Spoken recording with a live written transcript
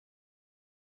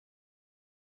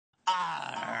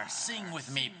Arr, sing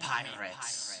with me,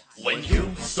 pirates. When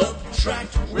you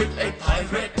subtract with a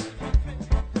pirate,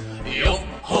 yo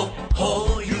ho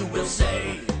ho you will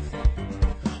say.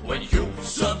 When you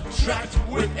subtract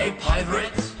with a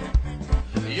pirate,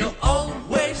 you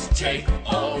always take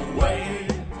away.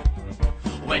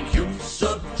 When you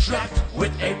subtract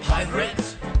with a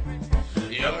pirate,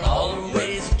 you're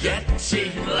always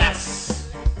getting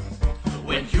less.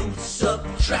 When you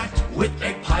subtract with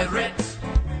a pirate,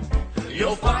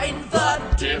 you'll find the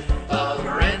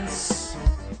difference.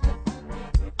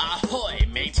 Ahoy,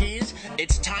 mateys!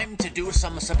 It's time to do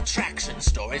some subtraction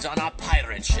stories on our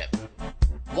pirate ship.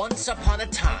 Once upon a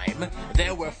time,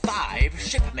 there were 5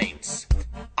 shipmates.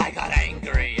 I got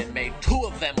angry and made 2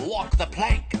 of them walk the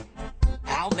plank.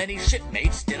 How many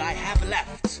shipmates did I have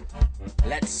left?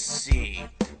 Let's see.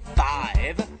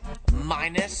 5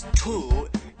 minus 2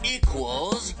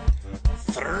 equals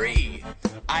 3.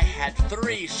 I had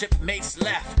 3 shipmates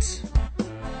left.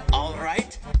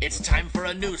 Alright, it's time for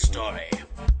a new story.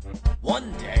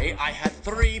 One day, I had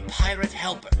 3 pirate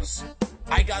helpers.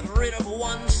 I got rid of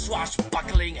one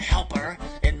swashbuckling helper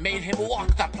and made him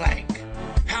walk the plank.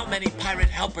 How many pirate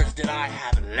helpers did I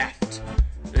have left?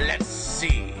 Let's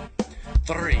see.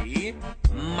 3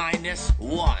 minus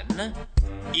 1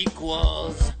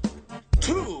 equals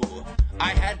 2. I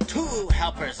had 2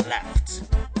 helpers left.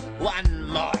 One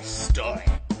more story.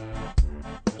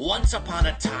 Once upon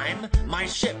a time, my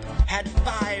ship had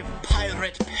 5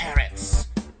 pirate parrots.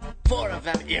 4 of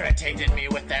them irritated me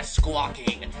with their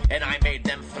squawking, and I made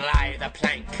them fly the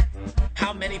plank.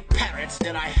 How many parrots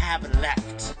did I have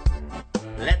left?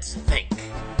 Let's think.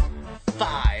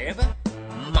 5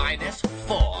 minus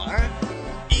 4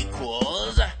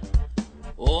 equals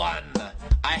 1.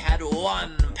 I had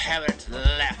 1 parrot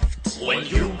left. When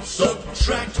you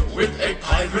subtract with a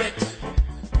pirate,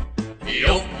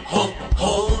 yo ho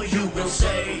ho you will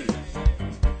say.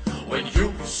 When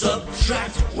you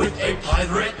subtract with a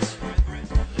pirate,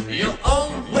 you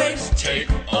always take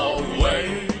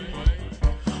away.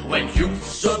 When you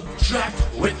subtract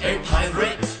with a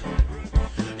pirate,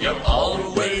 you're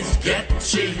always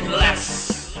getting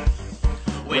less.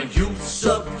 When you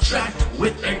subtract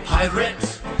with a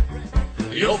pirate,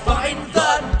 you'll find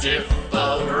the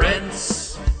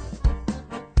difference.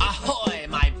 Ahoy,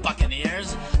 my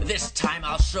buccaneers! This time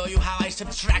I'll show you how I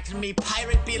subtracted me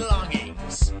pirate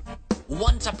belongings.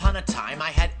 Once upon a time, I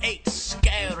had 8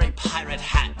 scary pirate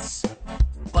hats.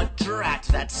 But drat,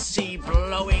 that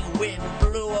sea-blowing wind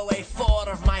blew away 4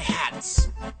 of my hats.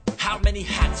 How many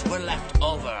hats were left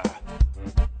over?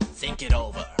 Think it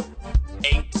over.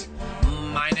 8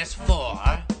 minus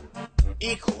 4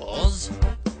 equals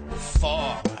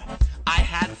 4. I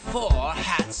had 4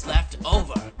 hats left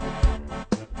over.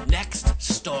 Next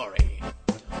story.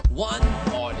 One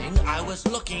morning, I was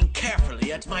looking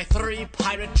carefully at my 3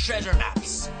 pirate treasure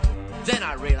maps. Then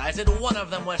I realized that one of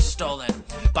them was stolen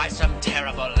by some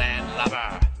terrible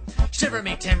landlubber. Shiver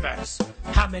me timbers.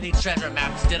 How many treasure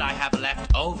maps did I have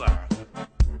left over?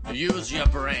 Use your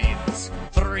brains.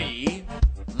 3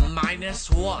 minus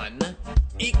 1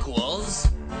 equals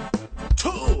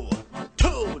 2.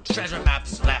 2 treasure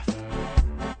maps left.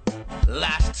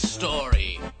 Last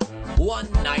story.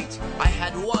 One night, I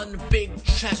had 1 big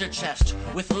treasure chest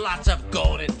with lots of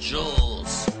gold and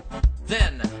jewels.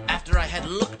 Then, after I had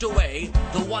looked away,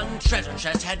 the 1 treasure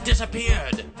chest had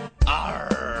disappeared.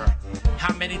 Arr!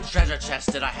 How many treasure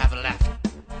chests did I have left?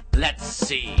 Let's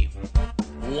see.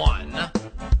 1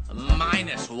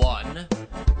 minus 1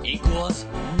 equals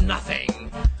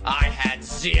nothing. I had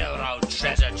 0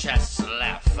 treasure chests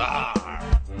left. Arr!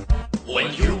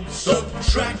 When you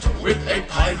subtract with a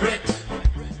pirate,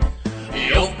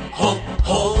 yo ho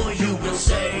ho you will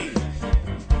say.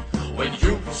 When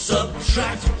you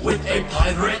subtract with a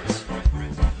pirate,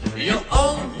 you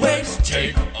always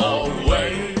take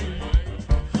away.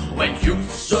 When you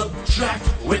subtract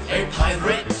with a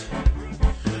pirate,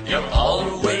 you're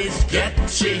always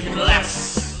getting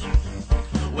less.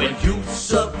 When you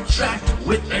subtract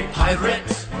with a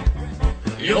pirate,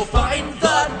 you'll find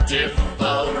the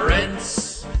difference.